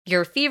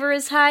Your fever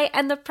is high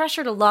and the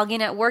pressure to log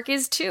in at work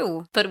is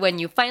too. But when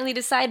you finally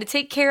decide to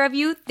take care of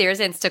you, there's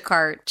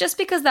Instacart. Just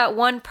because that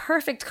one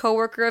perfect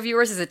coworker of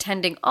yours is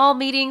attending all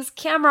meetings,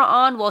 camera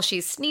on while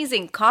she's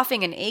sneezing,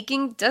 coughing, and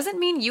aching, doesn't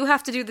mean you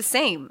have to do the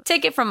same.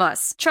 Take it from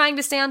us. Trying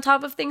to stay on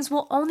top of things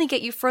will only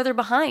get you further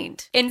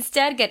behind.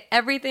 Instead, get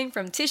everything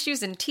from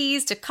tissues and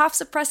teas to cough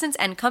suppressants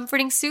and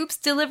comforting soups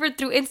delivered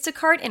through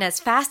Instacart in as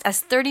fast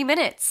as 30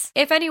 minutes.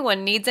 If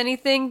anyone needs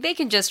anything, they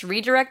can just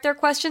redirect their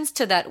questions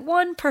to that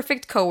one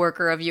perfect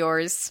coworker of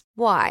yours.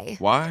 Why?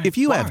 If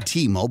you have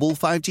T-Mobile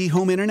 5G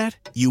home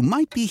internet, you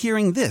might be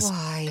hearing this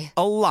Why?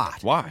 a lot.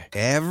 Why?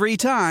 Every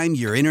time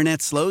your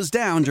internet slows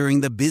down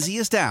during the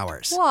busiest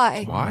hours.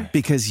 Why?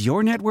 Because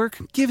your network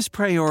gives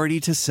priority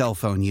to cell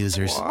phone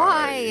users.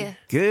 Why?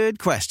 Good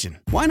question.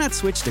 Why not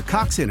switch to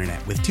Cox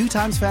Internet with 2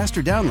 times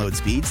faster download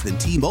speeds than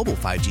T-Mobile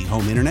 5G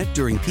home internet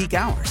during peak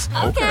hours?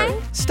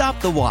 Okay. Stop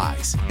the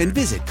whys and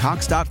visit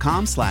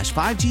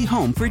cox.com/5G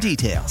home for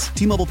details.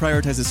 T-Mobile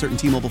prioritizes certain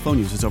T-Mobile phone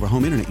users over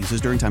home internet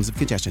users during times of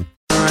congestion.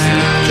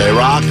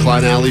 J-Rock,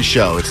 Klein Alley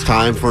Show. It's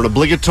time for an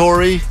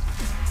obligatory,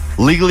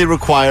 legally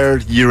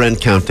required year-end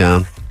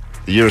countdown.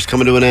 The year is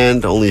coming to an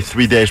end. Only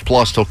 3 days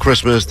plus till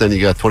Christmas. Then you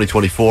got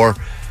 2024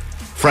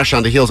 fresh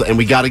on the heels. And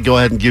we got to go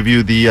ahead and give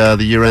you the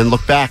year-end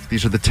look back.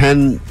 These are the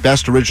 10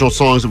 best original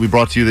songs that we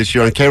brought to you this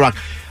year on K-Rock.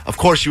 Of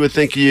course, you would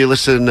think you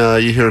listen,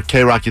 you hear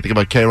K-Rock, you think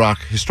about K-Rock.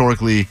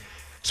 Historically,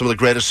 some of the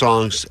greatest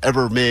songs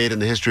ever made in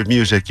the history of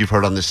music you've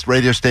heard on this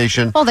radio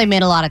station. Well, they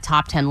made a lot of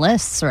top 10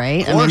 lists,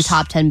 right? I mean,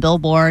 top 10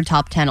 Billboard,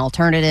 top 10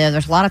 alternative.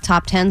 There's a lot of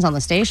top 10s on the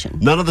station.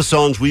 None of the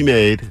songs we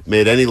made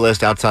any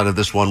list outside of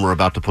this one we're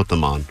about to put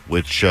them on,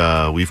 which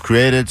we've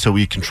created, so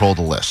we control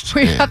the list.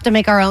 We have to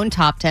make our own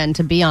top 10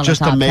 to be on the top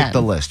 10. Just to make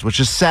the list, which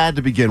is sad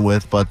to begin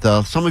with, but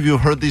some of you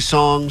have heard these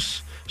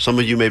songs. Some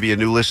of you may be a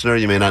new listener.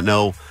 You may not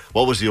know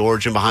what was the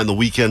origin behind the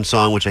Weekend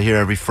song, which I hear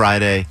every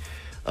Friday.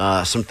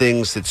 Some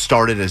things that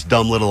started as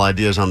dumb little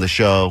ideas on the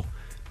show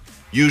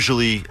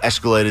usually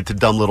escalated to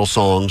dumb little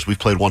songs. We've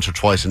played once or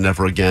twice and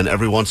never again.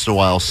 Every once in a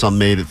while, some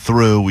made it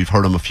through. We've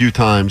heard them a few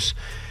times.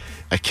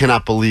 I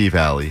cannot believe,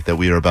 Allie, that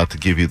we are about to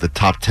give you the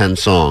top 10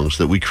 songs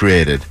that we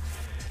created.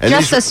 And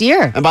just this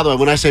year. And by the way,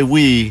 when I say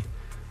we,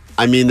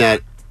 I mean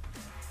that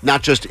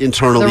not just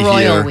internally the royal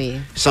here.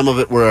 We. Some of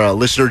it were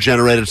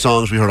listener-generated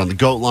songs we heard on the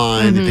Goat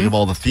Line. You think of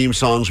all the theme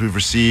songs we've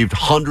received,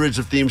 hundreds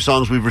of theme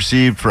songs we've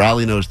received for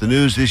Allie Knows the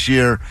News this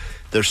year.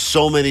 There's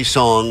so many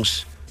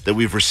songs that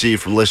we've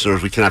received from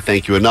listeners. We cannot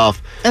thank you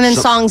enough. And then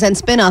songs and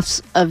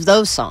spin-offs of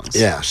those songs.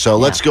 Yeah, so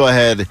let's go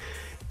ahead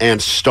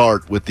and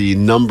start with the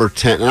number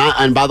 10.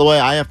 And by the way,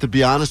 I have to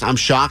be honest, I'm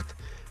shocked.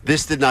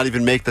 This did not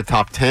even make the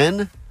top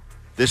 10.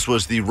 This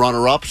was the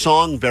runner-up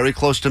song, very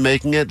close to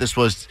making it. This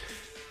was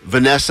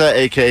Vanessa,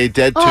 a.k.a.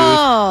 Dead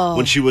Tooth,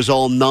 when she was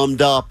all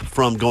numbed up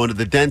from going to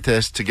the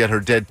dentist to get her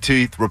dead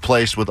teeth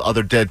replaced with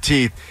other dead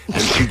teeth,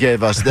 and she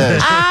gave us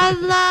this.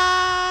 I'm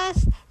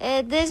lost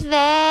in this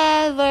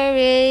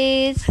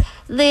memories,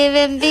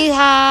 leaving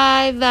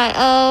behind my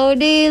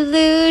own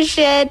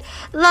illusion,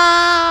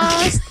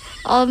 lost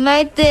all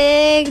my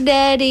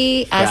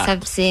dignity as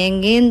I'm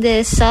singing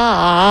this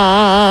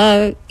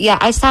song. Yeah,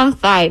 I sound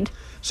fine.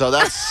 So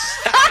that's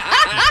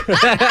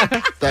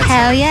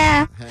hell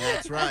yeah.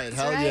 That's right.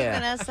 Hell right, yeah.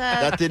 Vanessa.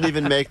 That didn't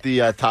even make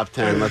the top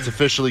 10. Let's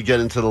officially get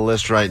into the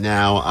list right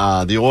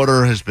now. The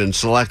order has been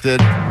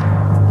selected.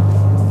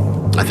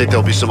 I think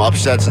there'll be some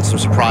upsets and some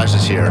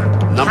surprises here.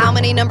 How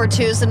many number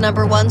 2s and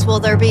number 1s will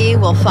there be?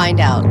 We'll find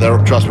out.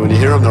 Trust me, when you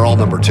hear them, they're all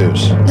number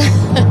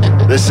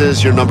 2s. This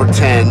is your number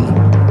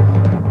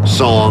 10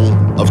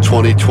 song of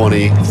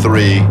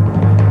 2023.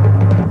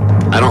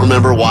 I don't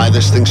remember why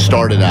this thing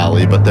started,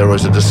 Allie, but there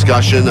was a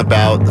discussion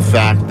about the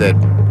fact that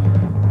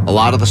a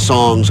lot of the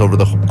songs over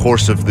the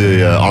course of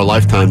our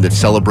lifetime that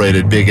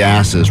celebrated big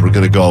asses were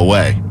going to go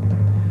away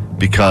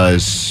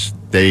because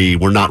they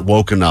were not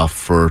woke enough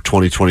for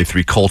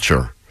 2023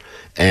 culture.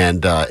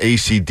 And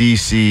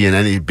AC/DC and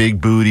any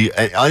big booty.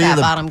 Fat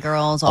bottom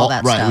girls, all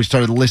that stuff. Right, we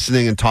started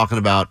listening and talking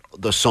about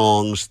the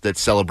songs that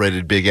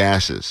celebrated big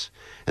asses.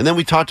 And then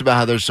we talked about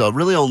how there's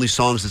really only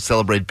songs that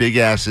celebrate big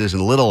asses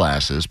and little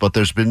asses, but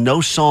there's been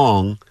no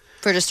song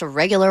for just a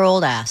regular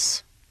old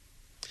ass.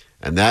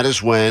 And that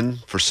is when,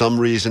 for some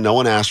reason, no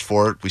one asked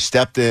for it, we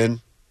stepped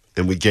in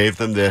and we gave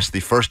them this, the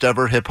first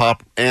ever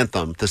hip-hop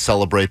anthem to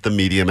celebrate the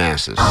medium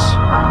asses.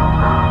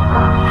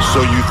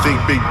 So you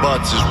think big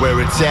butts is where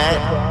it's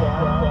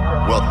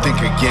at? Well, think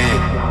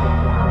again.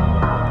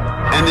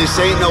 And this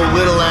ain't no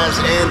little ass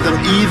anthem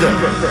either.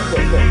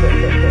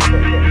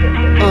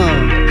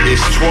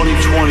 It's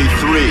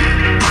 2023.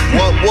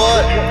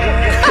 What?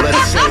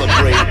 Let's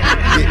celebrate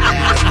the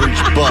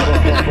average butt.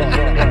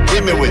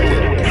 Give me with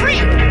it. Freak,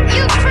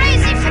 you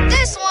crazy for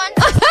this one.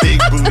 Big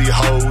booty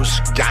hoes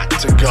got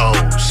to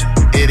goes.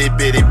 Itty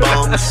bitty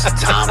bums ones,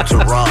 time to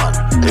run.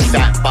 If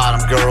fat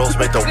bottom girls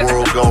make the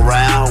world go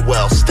round,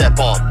 well, step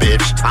off,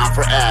 bitch, time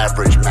for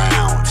average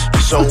mounds.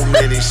 So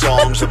many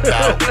songs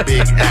about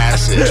big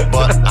asses,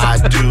 but I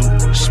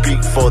do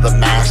speak for the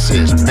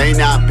masses. May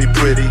not be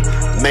pretty,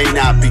 may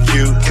not be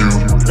cute.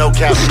 No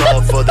cap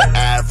love for the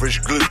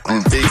average glute.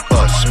 Big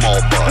butt,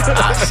 small butt,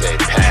 I say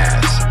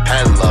pass.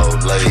 Hello,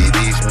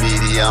 ladies,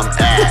 medium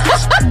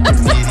ass.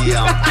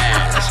 Medium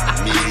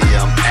ass,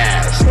 medium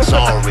ass.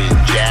 Sorry,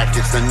 Jack,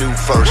 it's the new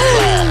first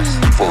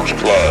class. First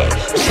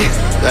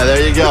class. Now,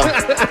 there you go.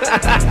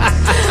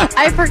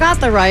 I forgot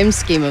the rhyme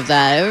scheme of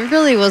that. It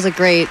really was a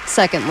great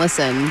second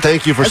listen.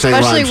 Thank you for saying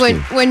rhyme scheme.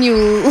 Especially when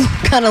you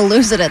kind of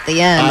lose it at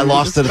the end. I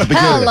lost it at the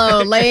beginning.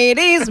 Hello,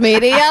 ladies,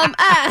 medium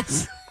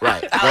ass.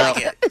 Right. Well,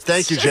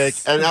 thank you, Jake.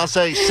 And I'll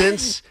say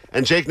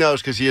and Jake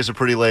knows because he is a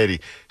pretty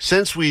lady,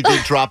 since we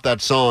did drop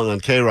that song on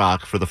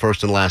K-Rock for the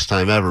first and last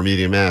time ever,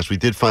 Medium Ass, we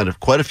did find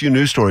quite a few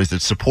news stories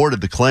that supported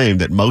the claim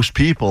that most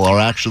people are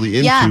actually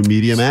into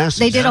medium asses.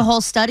 They did a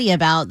whole study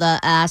about the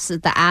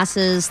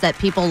asses that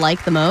people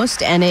like the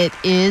most, and it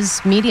is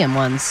medium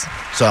ones.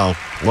 So,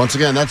 once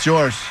again, that's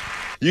yours.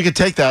 You could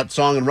take that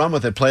song and run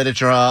with it, play it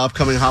at your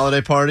upcoming holiday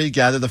party,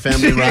 gather the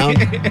family around.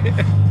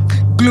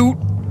 Glute.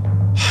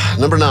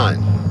 Number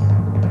 9.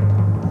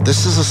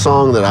 This is a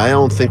song that I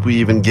don't think we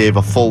even gave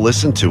a full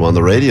listen to on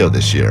the radio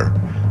this year.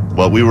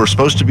 Well, we were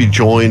supposed to be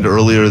joined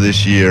earlier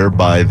this year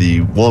by the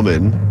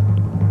woman,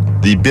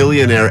 the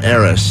billionaire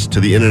heiress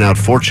to the In-N-Out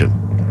fortune.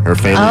 Her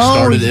family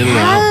started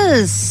In-N-Out.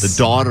 The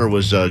daughter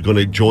was going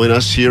to join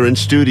us here in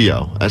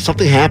studio.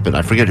 Something happened.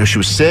 I forget if she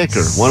was sick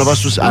or one of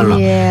us was, I don't know.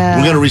 Yeah.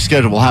 We're going to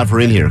reschedule. We'll have her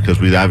in here because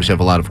we obviously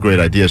have a lot of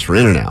great ideas for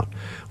In-N-Out.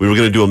 We were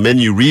going to do a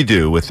menu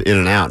redo with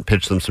In-N-Out and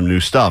pitch them some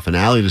new stuff. And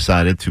Allie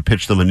decided to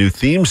pitch them a new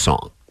theme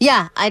song.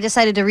 Yeah, I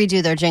decided to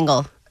redo their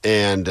jingle.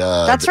 And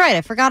that's right.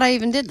 I forgot I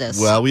even did this.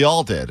 Well, we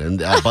all did. And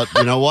but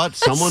you know what?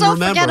 Someone so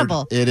remembered.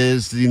 Forgettable. It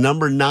is the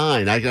number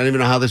 9. I don't even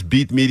know how this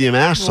beat Medium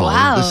Ass song.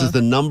 Wow. This is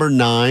the number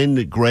 9,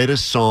 the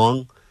greatest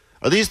song.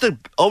 Are these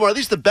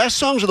the best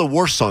songs or the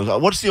worst songs?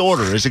 What's the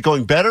order? Is it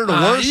going better to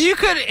worse? You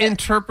could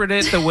interpret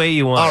it the way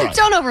you want. All right.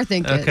 Don't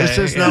overthink it. Okay. This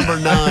is number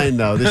 9,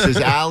 though. This is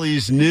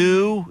Allie's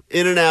new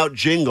In-N-Out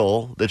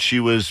jingle that she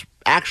was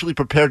actually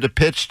prepared to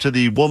pitch to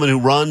the woman who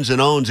runs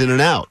and owns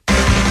In-N-Out.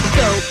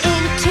 Go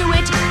into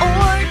it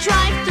or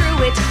drive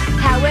through it.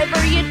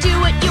 However you do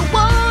it, you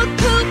won't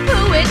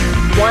poo-poo it.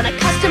 Want a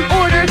custom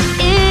order?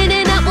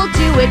 In-N-Out will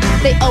do it.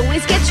 They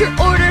always get your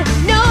order,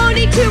 no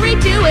need to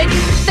redo it.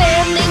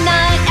 Family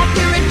night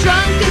after a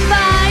drunken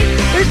fight.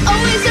 There's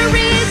always a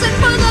reason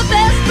for the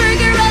best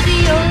burger of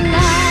your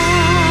life.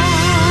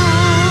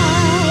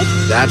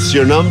 That's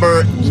your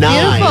number 9.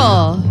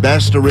 Beautiful.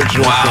 Best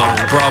original song.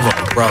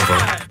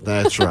 Bravo.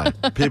 That's right.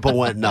 People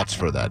went nuts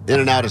for that.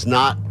 In-N-Out has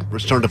not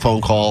returned a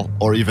phone call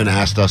or even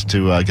asked us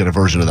to get a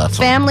version of that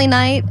song. Family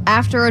night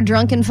after a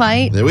drunken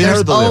fight. Yeah, we There's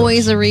heard the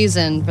always lyrics. a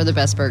reason for the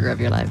best burger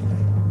of your life.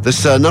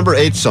 This number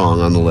 8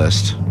 song on the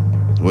list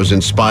was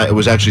It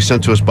was actually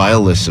sent to us by a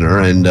listener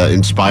and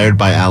inspired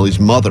by Allie's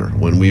mother.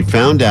 When we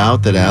found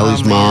out that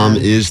Allie's mom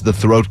is the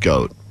throat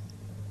goat,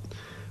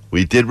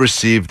 we did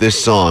receive this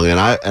song, and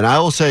I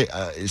will say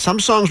some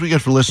songs we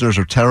get from listeners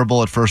are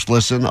terrible at first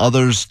listen.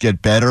 Others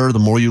get better the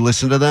more you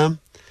listen to them.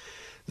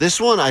 This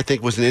one, I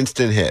think, was an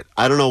instant hit.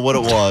 I don't know what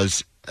it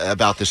was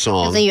about the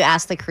song. And then you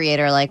ask the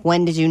creator, like,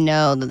 when did you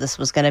know that this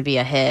was going to be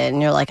a hit?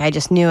 And you're like, I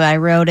just knew. I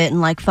wrote it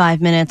in like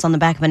 5 minutes on the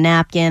back of a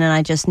napkin, and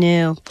I just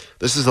knew.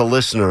 This is a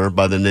listener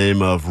by the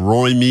name of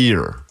Roy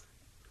Meir,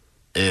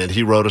 and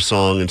he wrote a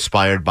song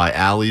inspired by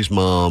Allie's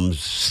mom's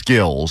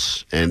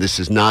skills, and this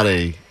is not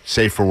a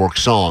safe for work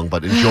song,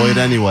 but enjoy it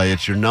anyway.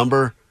 It's your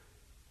number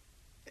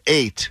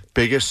 8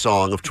 biggest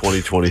song of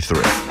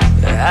 2023.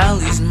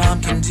 Allie's mom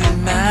can do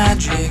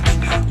magic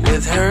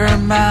with her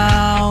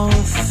mouth.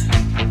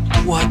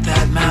 What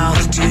that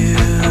mouth do?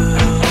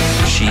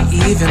 She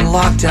even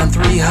locked down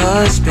 3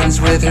 husbands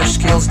with her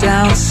skills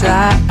down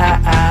south.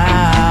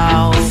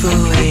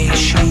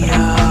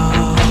 Fellatio.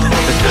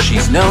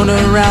 She's known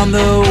around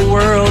the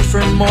world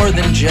for more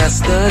than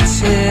just the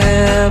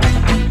tip.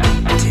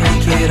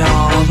 Take it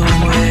all the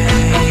way.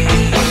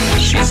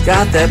 She's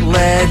got that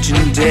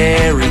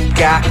legendary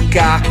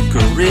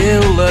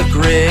gorilla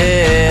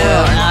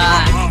grip.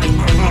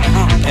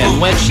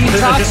 And when she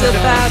talks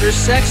about her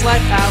sex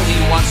life,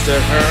 Allie wants to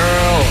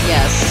hurl.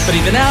 Yes. But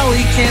even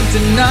Allie can't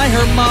deny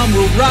her mom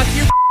will rock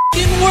your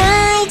f***ing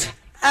world.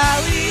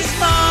 Allie's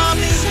mom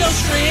is no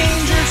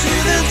stranger to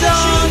the dawn.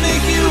 She'll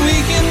make you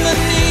weak in the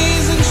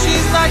knees, and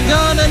she's not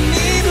gonna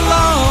need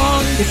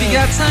long. If you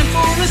got time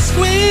for a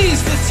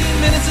squeeze,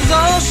 15 minutes is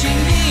all she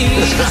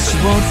needs. She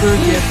won't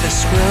forget the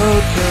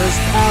scrote, cause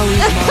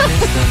Allie's mom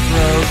is the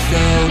throat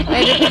goat.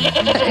 I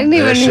didn't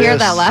even hear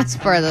that last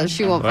part, though.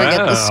 She won't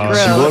forget the She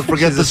screw. won't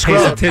forget the Pays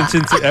scrub.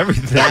 attention to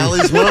everything.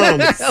 Allie's mom.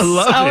 I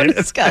love So it.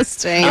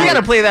 disgusting. You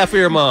gotta play that for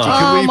your mom.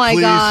 Oh my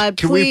God,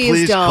 Can we please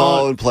please don't.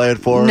 call and play it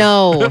for her?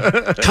 No.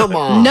 Come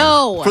on.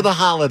 No. For the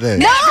holiday.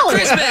 No.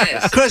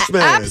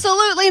 Christmas.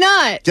 Absolutely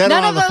not. Get her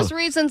None on of the those phone.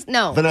 reasons.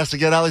 No. Vanessa,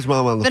 get Allie's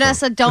mom on the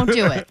Vanessa, don't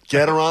do it.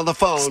 Get her on the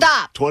phone.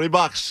 Stop. $20.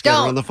 Get her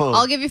on Don't. the phone.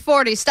 I'll give you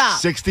 40. Stop.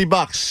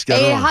 $60.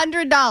 Get her on.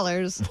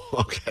 $800.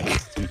 Okay.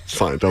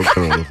 Fine. Don't get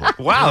her on the phone.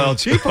 Wow, El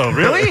Cheapo,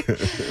 really?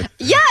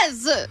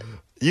 Yes.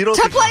 You don't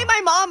To think, play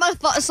my mom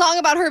a song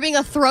about her being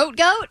a throat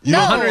goat? You No.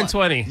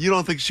 120. You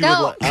don't think she No.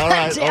 would like... All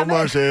right, Damn it.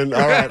 Omar's in.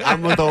 All right,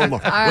 I'm with Omar.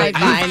 All right,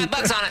 fine.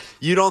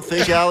 You don't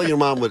think, Allie, your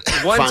mom would...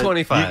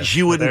 125.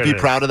 She wouldn't There be it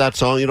is. proud of that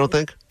song, you don't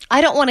think? I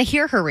don't want to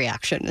hear her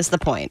reaction is the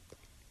point.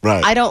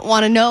 Right. I don't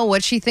want to know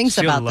what she thinks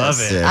She'll about love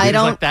this. it. I He's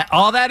don't. like that.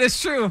 All that is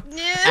true.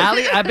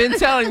 Allie, I've been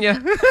telling you. All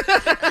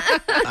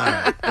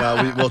right.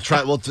 Well, we'll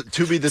try... Well, to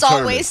be determined. It's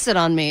all wasted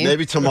on me.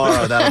 Maybe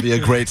tomorrow that'll be a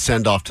great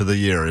send-off to the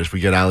year as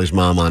we get Allie's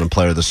mom on and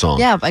play her the song.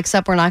 Yeah,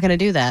 except we're not going to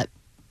do that.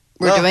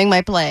 We're No. doing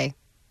my play.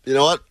 You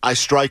know what? I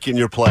strike in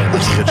your play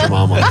unless you get your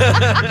mom on.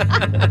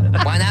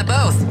 Why not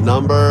both?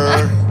 Number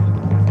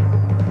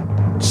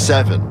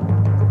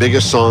 7.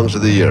 Biggest songs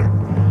of the year.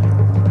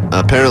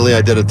 Apparently,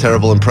 I did a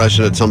terrible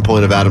impression at some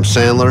point of Adam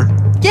Sandler.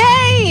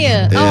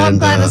 Yay! Oh, I'm And,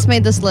 glad this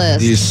made this list.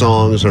 These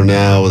songs are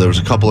now, there was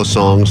a couple of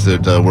songs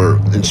that were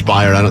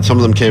inspired. Some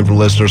of them came from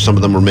listeners, some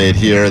of them were made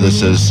here.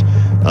 This is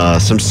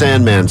some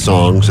Sandman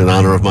songs in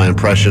honor of my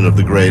impression of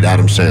the great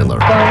Adam Sandler.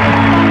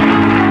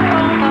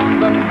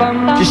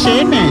 The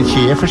Sandman's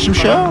here for some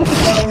show.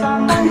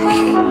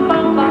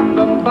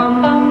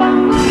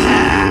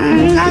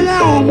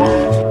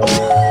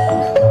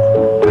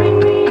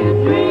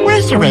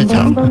 Where's the red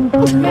zone?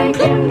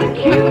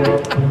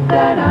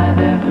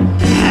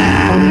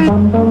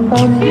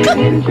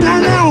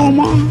 Hello,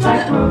 Omar.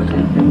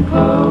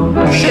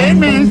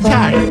 Sandman's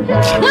tired.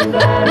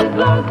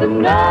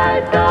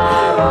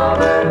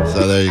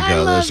 So there you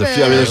go. There's a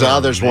few. I mean, there's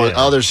others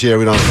here.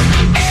 We don't.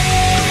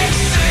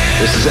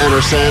 This is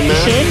Enter Sandman.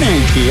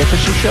 Sandman's here for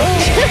some show.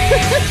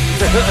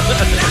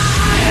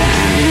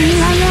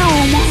 Hello,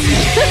 Omar.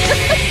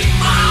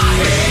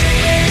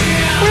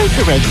 Where's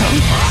the red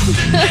zone?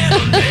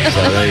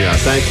 So there you go.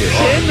 Thank you.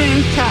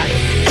 Sandman's tired.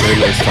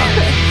 Sandman's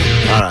tired.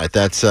 All right,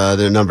 that's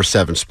their number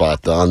 7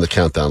 spot on the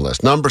countdown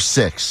list. Number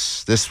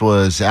 6, this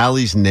was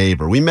Allie's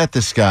neighbor. We met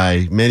this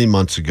guy many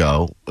months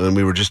ago, and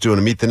we were just doing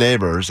a Meet the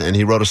Neighbors, and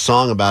he wrote a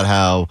song about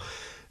how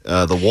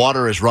the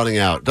water is running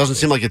out. Doesn't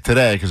seem like it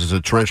today because it's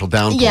a torrential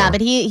downpour. Yeah, but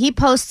he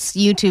posts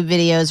YouTube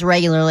videos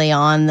regularly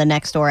on the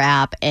Nextdoor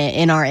app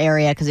in our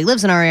area because he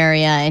lives in our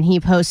area, and he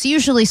posts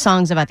usually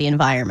songs about the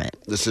environment.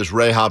 This is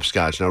Ray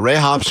Hopscotch. Now, Ray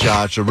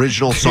Hopscotch,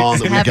 original song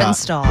that we got.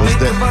 Heaven's Dog. was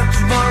that-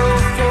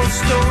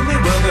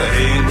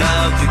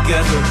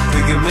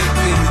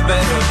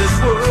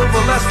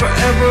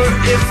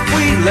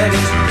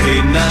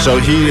 So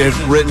he had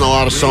written a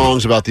lot of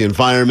songs about the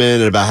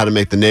environment and about how to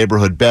make the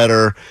neighborhood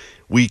better.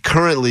 We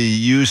currently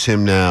use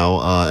him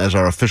now as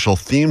our official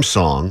theme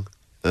song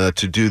to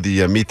do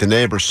the Meet the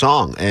Neighbor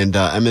song. And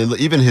I mean,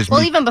 even his...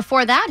 Even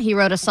before that, he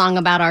wrote a song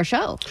about our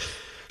show.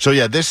 So,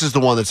 yeah, this is the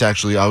one that's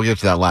actually... I'll get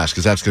to that last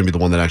because that's going to be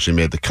the one that actually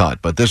made the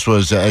cut. But this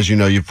was, as you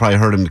know, you've probably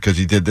heard him because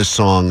he did this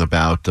song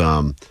about...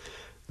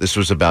 this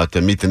was about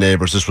Meet the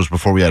Neighbors. This was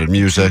before we added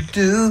music.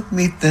 Do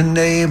meet the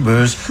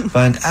neighbors,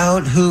 find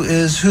out who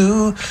is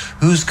who,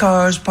 whose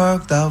car's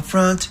parked out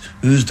front,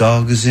 whose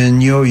dog is in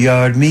your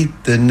yard.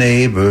 Meet the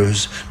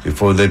neighbors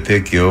before they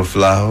pick your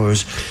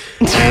flowers.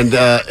 And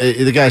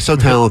the guy's so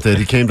talented.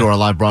 He came to our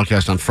live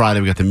broadcast on Friday.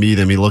 We got to meet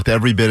him. He looked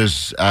every bit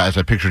as I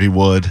pictured he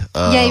would.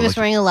 Yeah, he was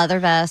wearing a leather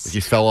vest.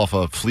 He fell off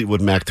a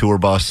Fleetwood Mac tour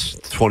bus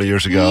 20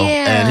 years ago.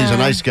 Yeah. And he's a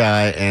nice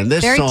guy. And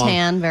this Very song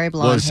tan, very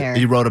blonde hair.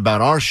 he wrote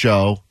about our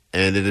show,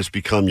 and it has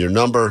become your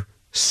number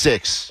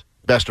 6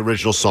 best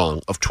original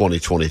song of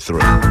 2023.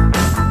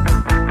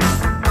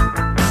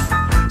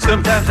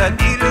 Sometimes I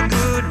need a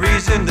good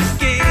reason to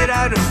get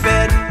out of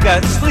bed.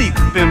 Got sleep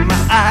in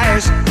my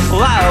eyes,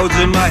 clouds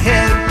in my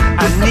head.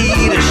 I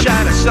need a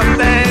shot of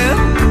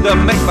something to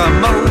make my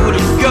motor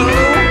go.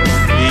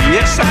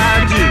 Yes,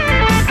 I do.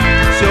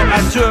 So I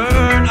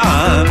turn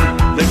on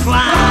the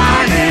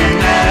Klein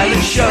and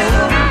Alley Show.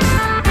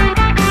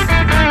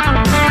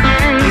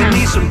 Give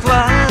me some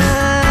Klein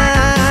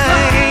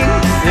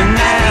and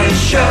Alley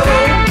Show.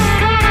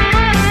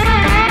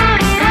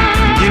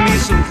 Give me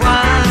some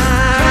Klein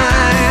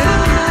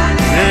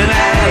and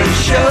Alley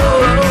Show.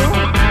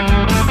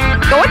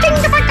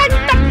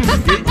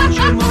 Get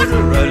your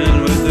motor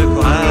running with the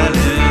Klein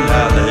and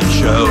Alley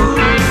Show.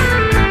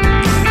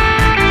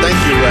 Thank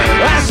you, Ray.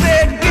 I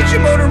said, get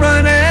your motor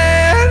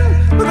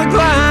running with the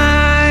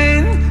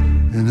Klein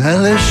and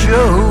Alley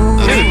Show.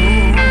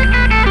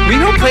 We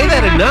don't play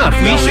that enough.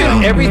 We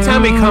should, every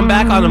time we come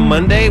back on a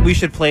Monday, we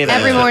should play that.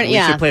 Every morning, We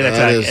yeah. should play that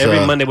That track is,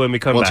 every Monday when we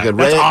come once back. again,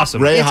 That's Ray,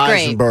 awesome. Ray It's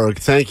great. Heisenberg,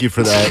 thank you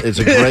for that. It's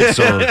a great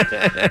song.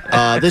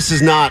 This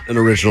is not an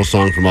original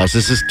song from us.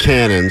 This is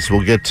Cannons.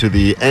 We'll get to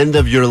the end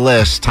of your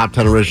list, Top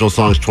 10 Original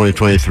Songs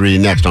 2023,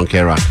 next on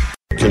K-Rock.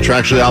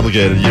 Contractually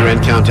obligated,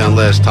 year-end countdown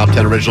list, Top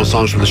 10 Original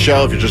Songs from the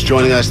show. If you're just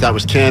joining us, that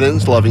was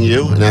Cannons, Loving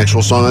You, an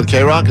actual song on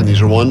K-Rock, and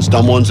these are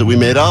dumb ones that we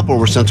made up or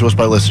were sent to us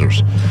by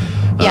listeners.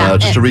 Yeah,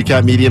 Just to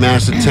recap, Media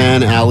Mass at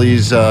 10,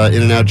 Allie's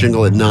In and Out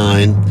Jingle at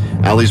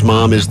 9, Allie's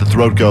Mom is the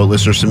Throat Goat,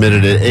 listener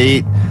submitted at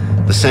 8,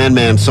 the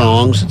Sandman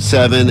songs at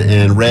 7,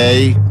 and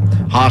Ray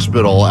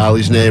Hospital,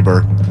 Allie's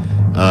neighbor,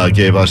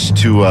 gave us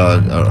two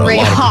Ray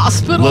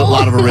Hospital. A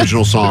lot of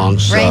original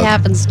songs. Ray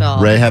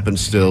Happenstall. Ray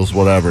Happenstills,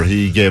 whatever.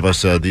 He gave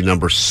us the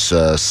number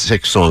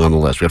 6 song on the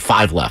list. We have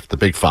 5 left, the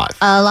big 5.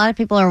 A lot of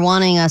people are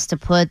wanting us to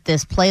put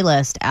this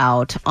playlist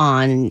out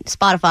on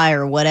Spotify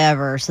or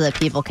whatever so that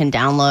people can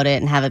download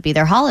it and have it be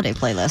their holiday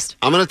playlist.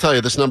 I'm going to tell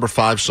you, this number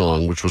 5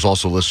 song, which was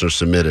also listener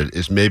submitted,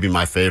 is maybe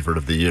my favorite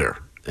of the year.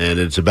 And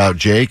it's about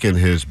Jake and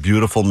his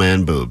beautiful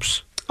man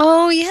boobs.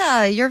 Oh,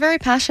 yeah. You're very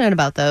passionate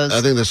about those.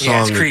 I think this song,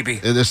 Yeah, it's creepy.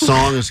 This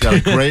song has got a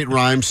great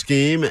rhyme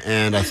scheme,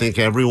 and I think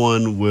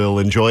everyone will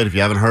enjoy it. If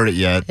you haven't heard it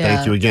yet,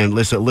 thank you again.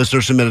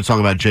 Listener submitted song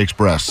about Jake's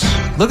breasts.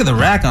 Look at the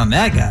rack on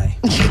that guy.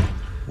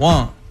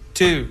 1,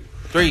 2,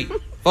 3,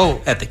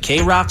 4. At the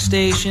K-Rock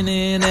station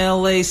in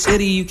L.A.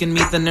 City, you can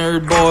meet the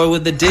nerd boy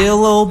with the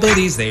dillo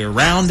bitties. They are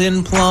round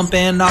and plump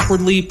and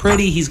awkwardly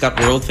pretty. He's got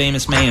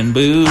world-famous man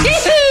boobs.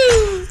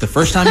 The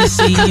first time you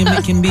see him,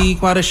 it can be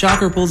quite a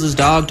shocker. Pulls his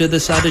dog to the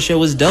side to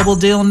show his double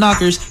dill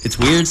knockers. It's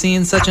weird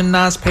seeing such a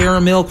nice pair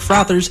of milk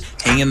frothers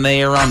hanging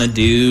there on a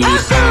dude.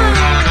 Double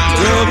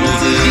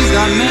D, he's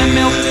got man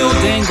milk dill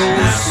dangles,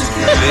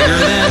 bigger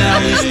than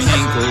Allie's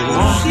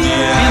pinkles.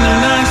 And they're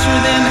nicer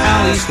than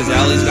Allie's, because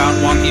Allie's got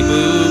wonky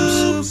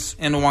boobs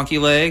and a wonky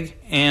leg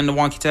and a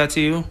wonky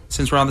tattoo.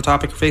 Since we're on the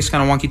topic, her face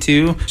kind of wonky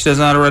too. She doesn't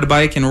know how to ride a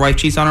bike, and her wife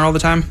cheats on her all the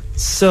time.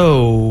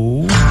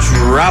 So,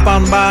 drop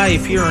on by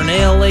if you're in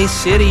L.A.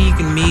 City. You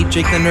can meet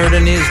Jake the Nerd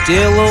and his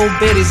dillo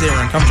bitties. They're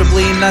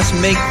uncomfortably nice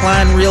and make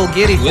Klein real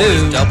giddy for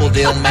his double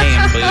dill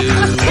man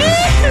boobs.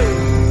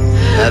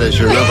 That is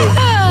your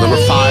number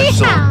 5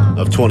 song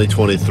of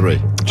 2023.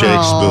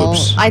 Jake's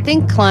boobs. I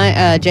think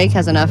Jake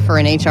has enough for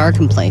an HR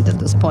complaint at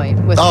this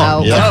point. With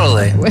how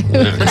Totally. I'm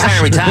trying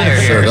to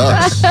retire Sure here.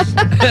 does.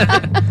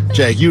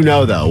 Jake, you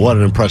know, though, what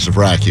an impressive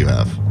rack you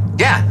have.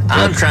 Yeah,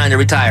 I'm trying to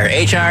retire.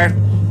 HR,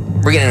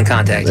 we're getting in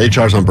contact.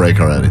 HR's on break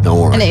already. Don't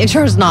worry. And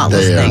HR's not They are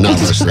listening. not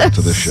listening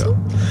to this show.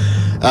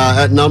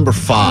 At number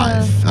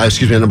 5,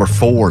 number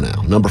 4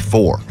 now. Number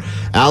 4.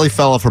 Allie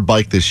fell off her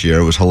bike this year.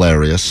 It was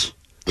hilarious.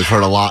 We've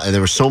heard a lot, and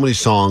there were so many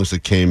songs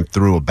that came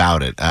through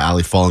about it.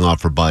 Allie falling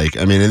off her bike.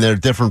 I mean, and there are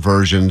different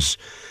versions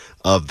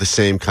of the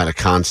same kind of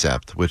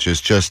concept, which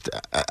is just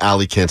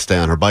Allie can't stay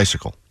on her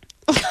bicycle.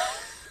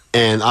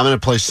 And I'm going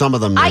to play some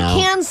of them now. I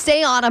can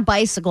stay on a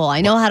bicycle.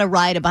 I know how to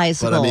ride a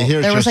bicycle. But, I mean,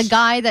 here's there was a just-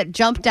 guy that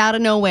jumped out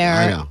of nowhere.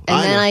 I know.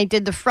 And then I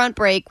did the front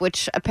brake,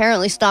 which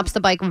apparently stops the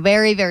bike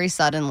very, very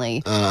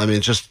suddenly. I mean,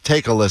 just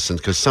take a listen,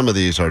 because some of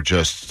these are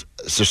just,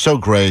 they're so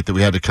great that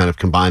we had to kind of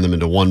combine them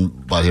into one.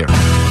 But here.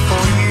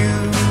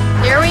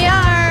 Here we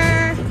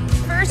are.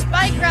 First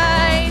bike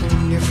ride.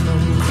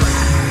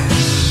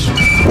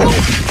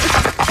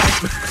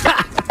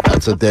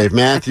 That's a Dave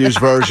Matthews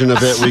version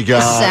of it we got.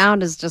 The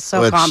sound is just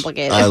so which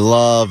complicated. I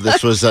love.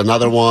 This was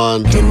another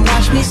one.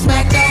 Watch me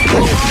smack that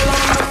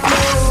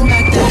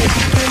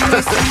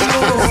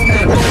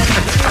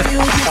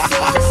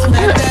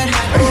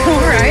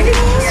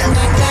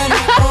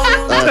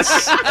all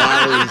That's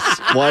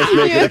Allie's wife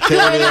making a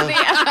cameo.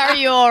 Are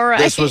you all right?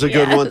 This was a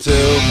good one, too.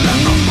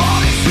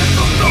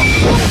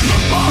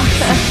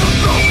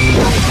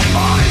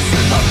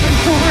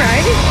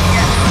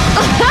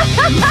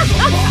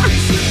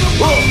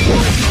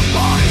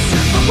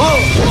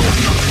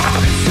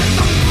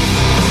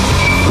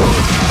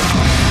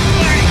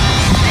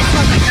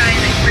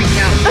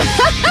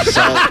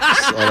 Saw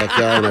that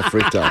guy and I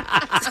freaked out.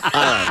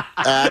 All right.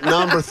 At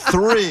number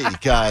 3,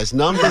 guys.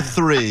 Number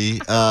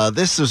 3.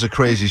 This is a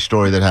crazy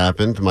story that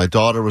happened. My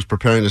daughter was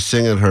preparing to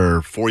sing at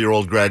her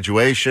 4-year-old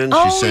graduation.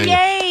 She sang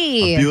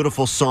a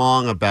beautiful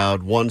song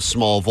about one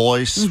small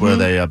voice, where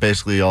they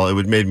basically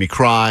it made me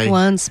cry.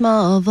 One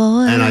small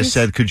voice. And I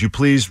said, could you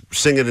please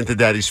sing it into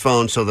Daddy's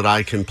phone so that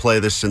I can play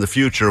this in the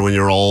future when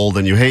you're old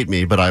and you hate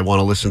me, but I want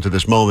to listen to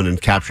this moment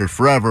and capture it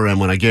forever. And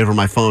when I gave her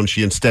my phone,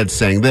 she instead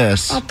sang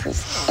this.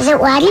 Is it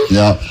ready?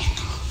 Yep.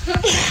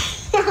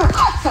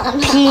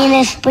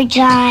 Penis,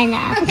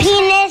 vagina.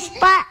 Penis,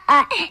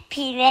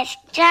 penis,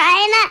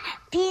 vagina.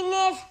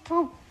 Penis,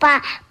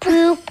 poopa,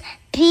 poop,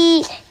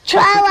 pee,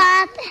 throw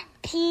up.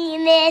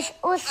 Penis,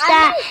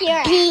 usta.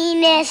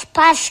 Penis,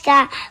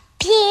 paska.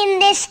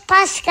 Penis,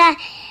 paska.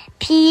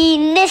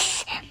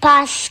 Penis,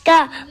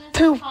 paska,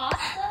 poop.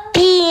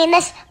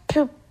 Penis,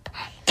 poop.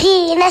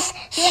 Penis,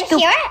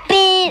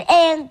 stupid,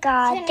 and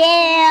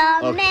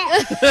goddamn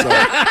it. So,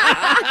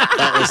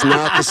 that was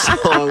not the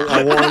song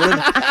I wanted.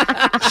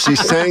 She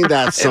sang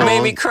that song. It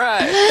made me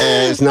cry.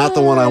 It's not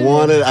the one I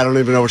wanted. I don't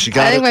even know where she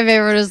got I think it. my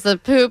favorite is the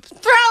poop.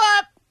 Throw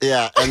up.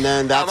 Yeah, and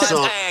then that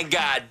song.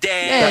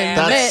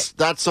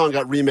 That song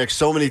got remixed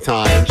so many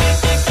times.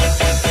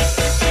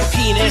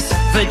 Penis,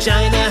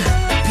 vagina,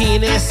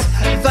 penis,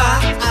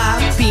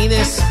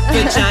 penis,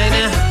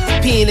 vagina,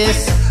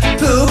 penis,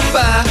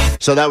 poopa.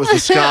 So that was the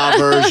ska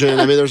version.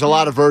 I mean, there's a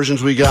lot of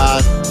versions we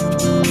got.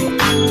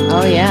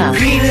 Oh, yeah.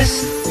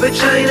 Penis,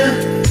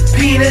 vagina,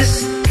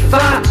 penis,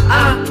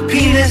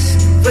 penis,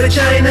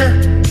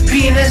 vagina,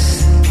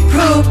 penis,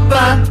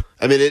 poopa.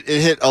 I mean, it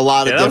hit a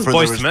lot of that was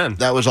different. Boyz II Men.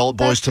 That was all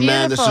Boyz II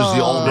Men. This is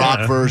the old rock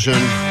Yeah. version.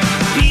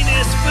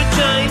 Penis,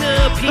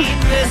 vagina,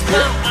 penis,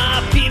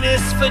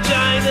 penis,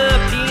 vagina,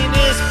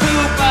 penis,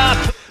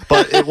 poop.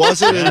 But it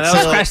wasn't Yeah, that was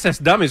until Crash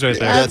Test Dummies right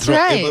there. That's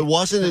right. It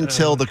wasn't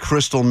until the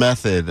Crystal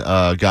Method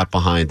got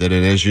behind it,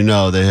 and as you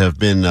know, they have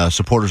been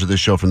supporters of this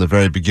show from the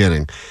very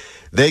beginning.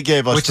 They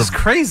gave us Which is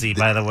crazy,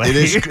 by the way. It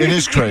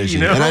is crazy,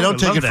 You know, and I don't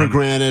take love it for them.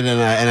 granted.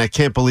 And I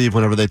can't believe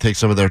whenever they take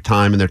some of their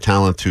time and their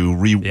talent to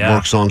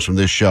rework songs from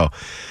this show.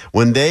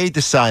 When they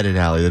decided,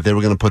 Allie, that they were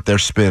going to put their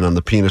spin on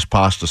the Penis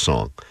Pasta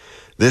song,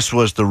 this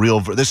was the real.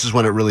 This is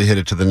when it really hit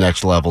it to the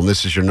next level. And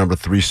this is your number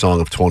 3 song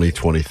of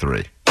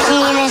 2023.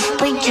 Penis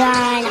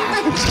vagina.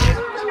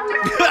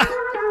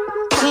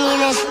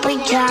 Penis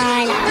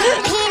vagina.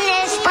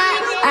 Penis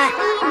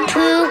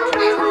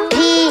poop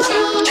pee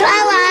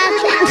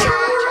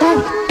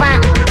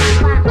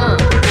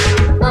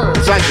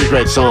It's actually a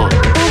great song.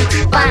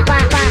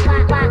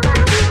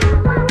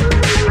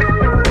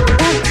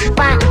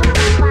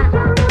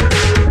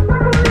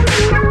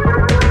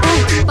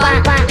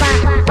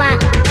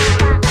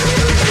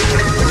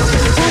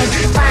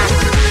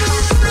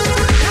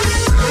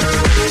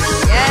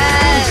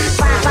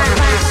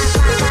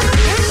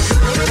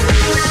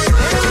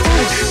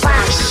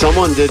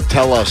 Someone did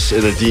tell us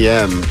in a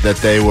DM that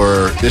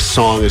this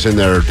song is in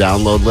their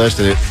download list,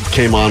 and it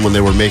came on when they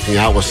were making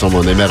out with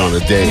someone they met on a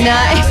date.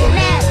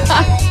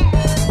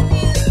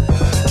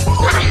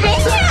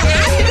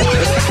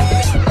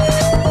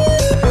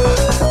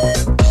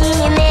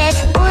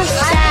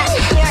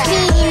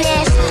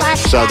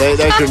 So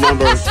there's your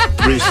number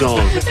 3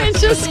 song. It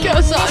just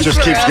goes on. It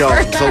just keeps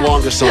going. It's the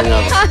longest song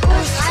ever.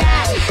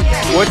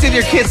 What did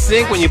your kids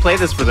think when you played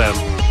this for them?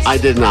 I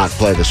did not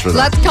play this for them.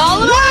 Let's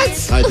call it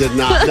what? I did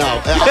not.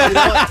 No. You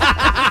know what?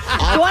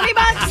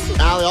 $20?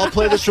 Allie, I'll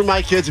play this for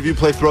my kids if you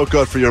play Throat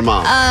Goat for your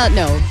mom.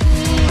 No.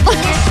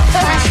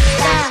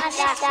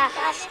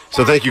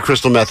 So thank you,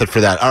 Crystal Method,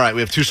 for that. All right, we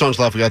have 2 songs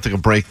left. We got to take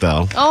a break,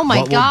 though. Oh, my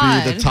God.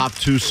 What will be the top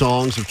 2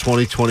 songs of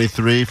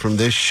 2023 from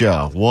this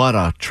show? What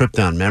a trip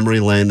down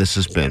memory lane this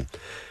has been.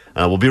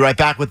 We'll be right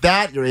back with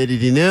that, your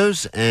ADD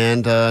News,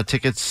 and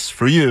tickets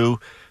for you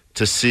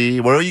to see.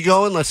 Where are you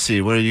going? Let's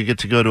see. Where you get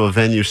to go to a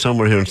venue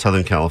somewhere here in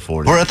Southern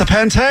California. We're at the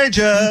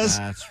Pantages.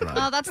 That's right.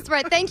 Oh, that's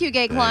right. Thank you,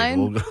 Gay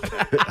Klein.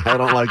 I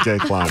don't like Jay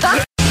Klein. All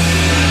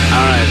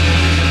right.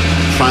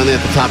 Finally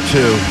at the top 2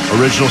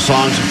 original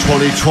songs of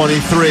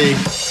 2023.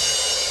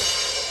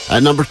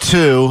 At number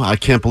 2, I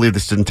can't believe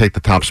this didn't take the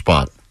top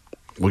spot.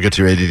 We'll get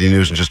to your ADD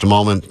News in just a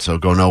moment, so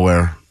go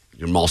nowhere.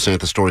 Your Mall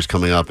Santa story's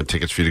coming up and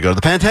tickets for you to go to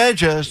the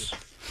Pantages.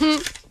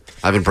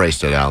 I've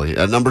embraced it, Allie.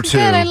 At number 2.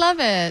 Good, I love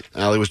it.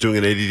 Allie was doing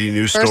an ADD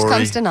News First story.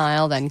 comes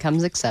denial, then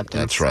comes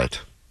acceptance. That's right.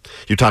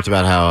 You talked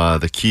about how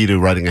the key to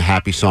writing a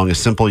happy song is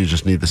simple. You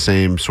just need the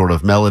same sort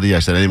of melody. I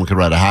said anyone could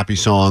write a happy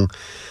song.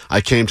 I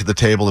came to the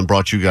table and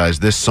brought you guys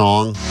this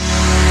song.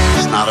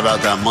 It's not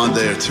about that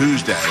Monday or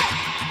Tuesday.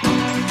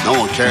 No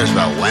one cares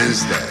about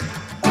Wednesday.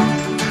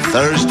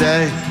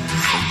 Thursday,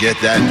 forget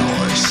that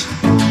noise.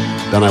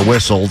 Then I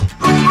whistled.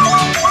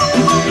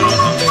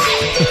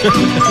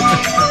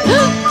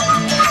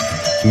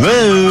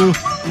 Woo!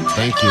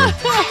 Thank you.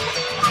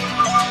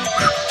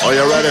 Are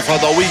you ready for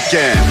the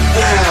weekend?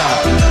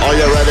 Yeah. Are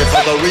you ready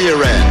for the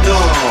rear end? No.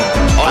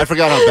 I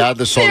forgot how bad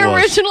this song The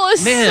was. original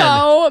is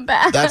so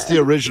bad. That's the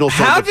original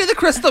song. How did the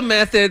Crystal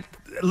Method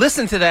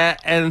listen to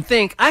that and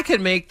think I could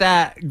make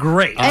that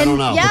great? I don't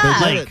know. But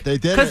they did it. They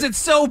did Because it. it's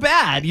so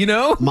bad, you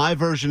know? My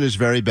version is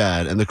very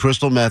bad, and the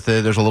Crystal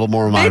Method, there's a little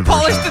more of my They version.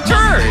 polished the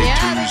turd.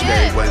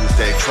 Tuesday,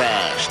 Wednesday,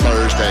 trash.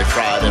 Thursday,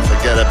 Friday,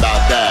 forget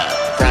about that.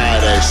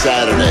 Friday,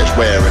 Saturday's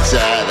where it's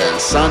at,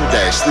 and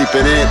Sunday,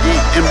 sleeping in,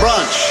 eating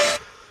brunch.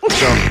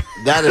 So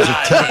that is a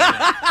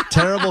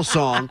terrible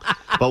song,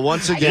 but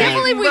once I again, can't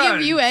believe we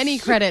give you any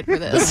credit for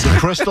this. the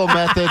Crystal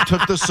Method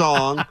took the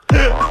song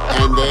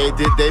and they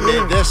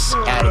made this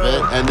out of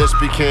it, and this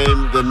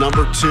became the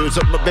number 2. It's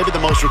maybe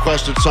the most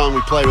requested song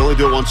we play. We only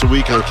do it once a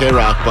week on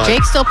K-Rock, but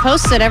Jake still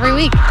posts it every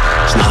week.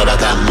 it's not about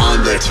that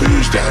Monday,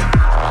 Tuesday.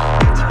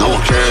 No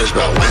one cares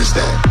about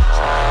Wednesday.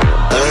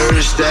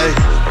 Thursday,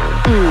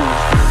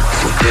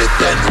 forget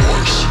that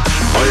noise.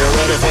 Are you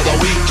ready for the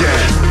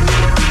weekend?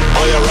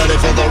 Are you ready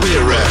for the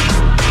rear end?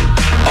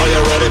 Are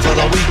you ready for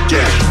the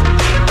weekend?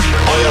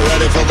 Are you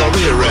ready for the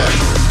rear end?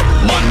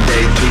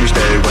 Monday,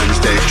 Tuesday,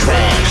 Wednesday,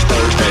 trash.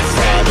 Thursday,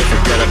 Friday,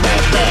 forget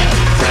about that.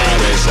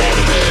 Friday,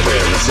 Saturday,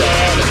 where it's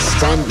at. And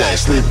Sunday,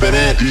 sleeping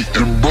in,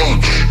 eating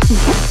brunch.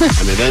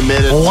 I mean, they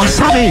made it.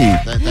 Wasabi.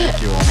 Thank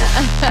you,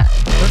 Omar.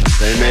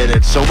 They made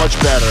it so much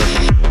better.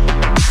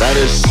 That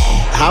is,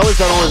 how is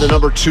that only the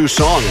number 2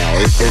 song,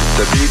 Allie? It's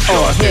the beat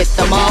chart. Hit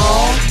the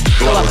mall,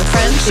 go out with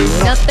friends, do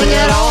nothing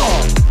at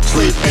all.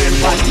 Sleep in,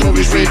 watch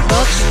movies, read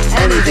books,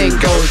 anything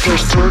goes,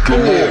 just take a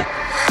walk.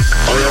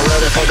 Are you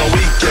ready for the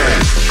weekend?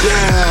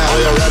 Yeah.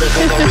 Are you ready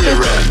for the rear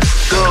end?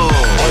 Go.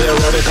 Are you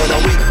ready for the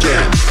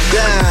weekend?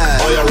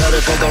 Yeah. Are you ready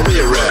for the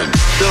rear end?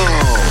 Go.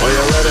 Are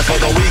you ready for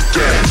the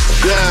weekend?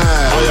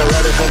 Yeah. Are you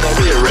ready for the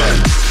rear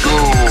end? Go.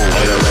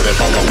 Are you ready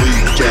for the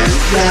weekend?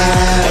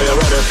 Yeah. Are you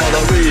ready for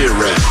the rear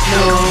rear end?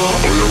 No.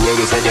 Are you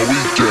ready for the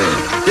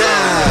weekend?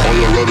 Yeah. Are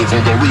you ready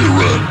for the rear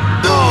end?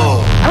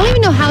 No. I don't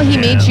even know how he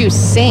made you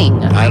sing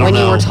when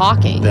you were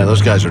talking. Yeah,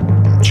 those guys are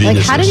geniuses. Like,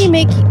 how did he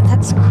make...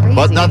 That's crazy.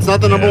 But that's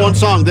not the number one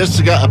song.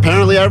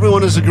 Apparently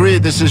everyone has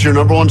agreed this is your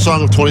number one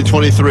song of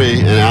 2023,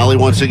 and Allie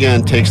once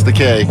again takes the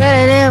cake.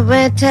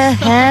 Went to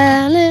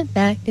hell and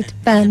back to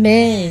find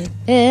me.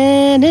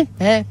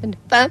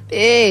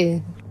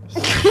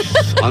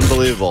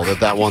 Unbelievable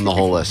that won the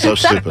whole list. So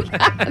stupid.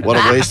 What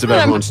a waste of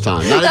everyone's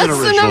time. Not even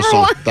an original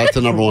song. That's the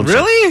number one song.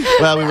 Really?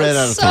 Well, we ran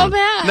out of time. So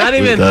bad. Not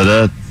even.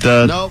 Nope.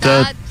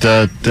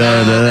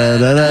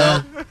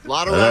 A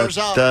lot of runners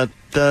up.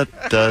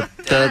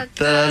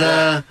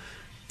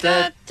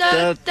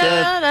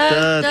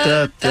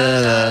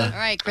 All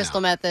right, Crystal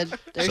Method.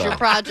 There's your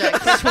project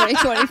for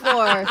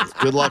 2024.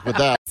 Good luck with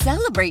that.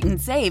 Celebrate and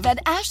save at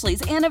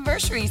Ashley's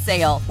Anniversary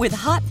Sale. With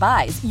Hot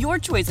Buys, your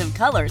choice of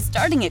colors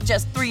starting at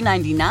just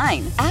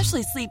 $3.99.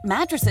 Ashley Sleep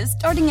mattresses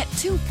starting at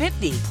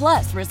 $2.50.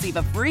 Plus, receive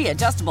a free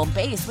adjustable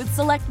base with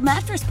select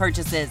mattress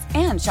purchases.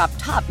 And shop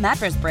top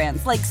mattress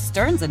brands like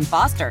Stearns &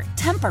 Foster,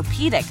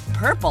 Tempur-Pedic,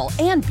 Purple,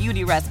 and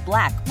Beautyrest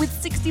Black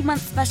with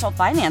 60-month special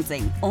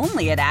financing.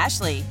 Only at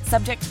Ashley.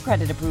 Subject to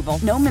credit approval.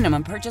 No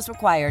minimum purchase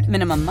required.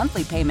 Minimum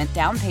monthly payment,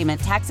 down payment,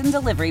 tax, and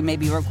delivery may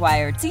be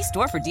required. See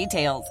store for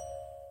details.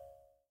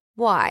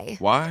 Why?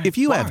 If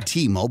you have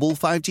T-Mobile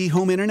 5G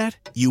home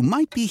internet, you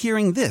might be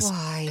hearing this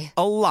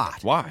a lot.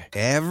 Why?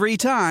 Every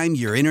time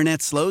your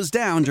internet slows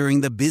down during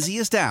the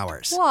busiest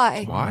hours.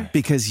 Why?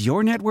 Because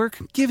your network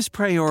gives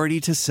priority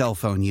to cell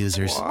phone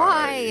users.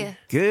 Why?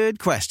 Good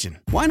question.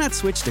 Why not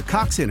switch to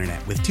Cox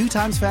Internet with 2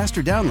 times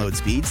faster download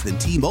speeds than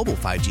T-Mobile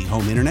 5G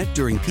home internet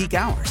during peak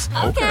hours?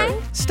 Okay.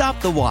 Stop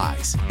the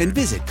whys and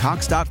visit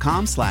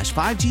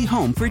cox.com/5G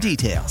home for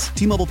details.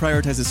 T-Mobile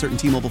prioritizes certain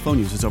T-Mobile phone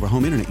users over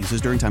home internet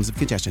users during times of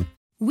congestion.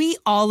 We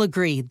all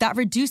agree that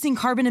reducing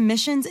carbon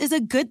emissions is a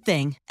good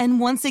thing. And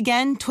once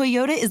again,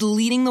 Toyota is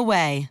leading the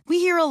way. We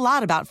hear a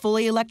lot about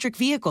fully electric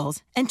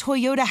vehicles, and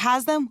Toyota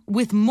has them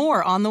with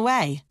more on the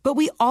way. But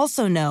we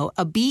also know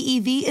a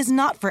BEV is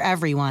not for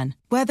everyone.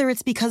 Whether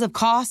it's because of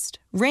cost,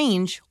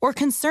 range, or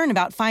concern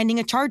about finding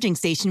a charging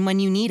station when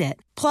you need it.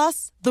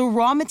 Plus, the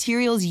raw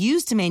materials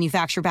used to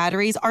manufacture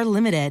batteries are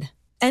limited.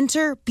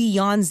 Enter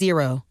Beyond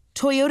Zero,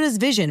 Toyota's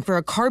vision for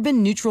a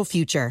carbon-neutral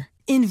future.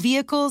 In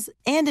vehicles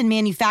and in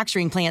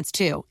manufacturing plants,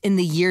 too, in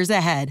the years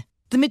ahead.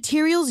 The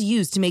materials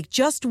used to make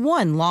just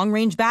one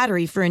long-range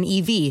battery for an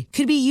EV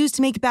could be used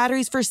to make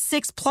batteries for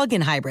 6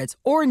 plug-in hybrids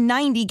or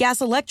 90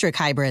 gas-electric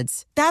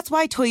hybrids. That's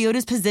why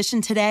Toyota's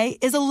position today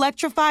is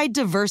electrified,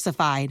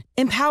 diversified,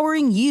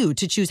 empowering you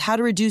to choose how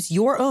to reduce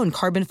your own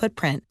carbon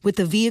footprint with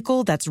the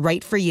vehicle that's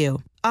right for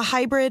you. A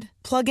hybrid,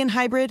 plug-in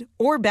hybrid,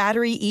 or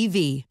battery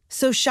EV.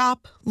 So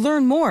shop,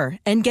 learn more,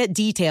 and get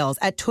details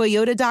at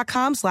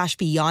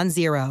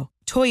toyota.com/beyondzero.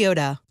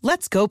 Toyota,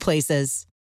 let's go places.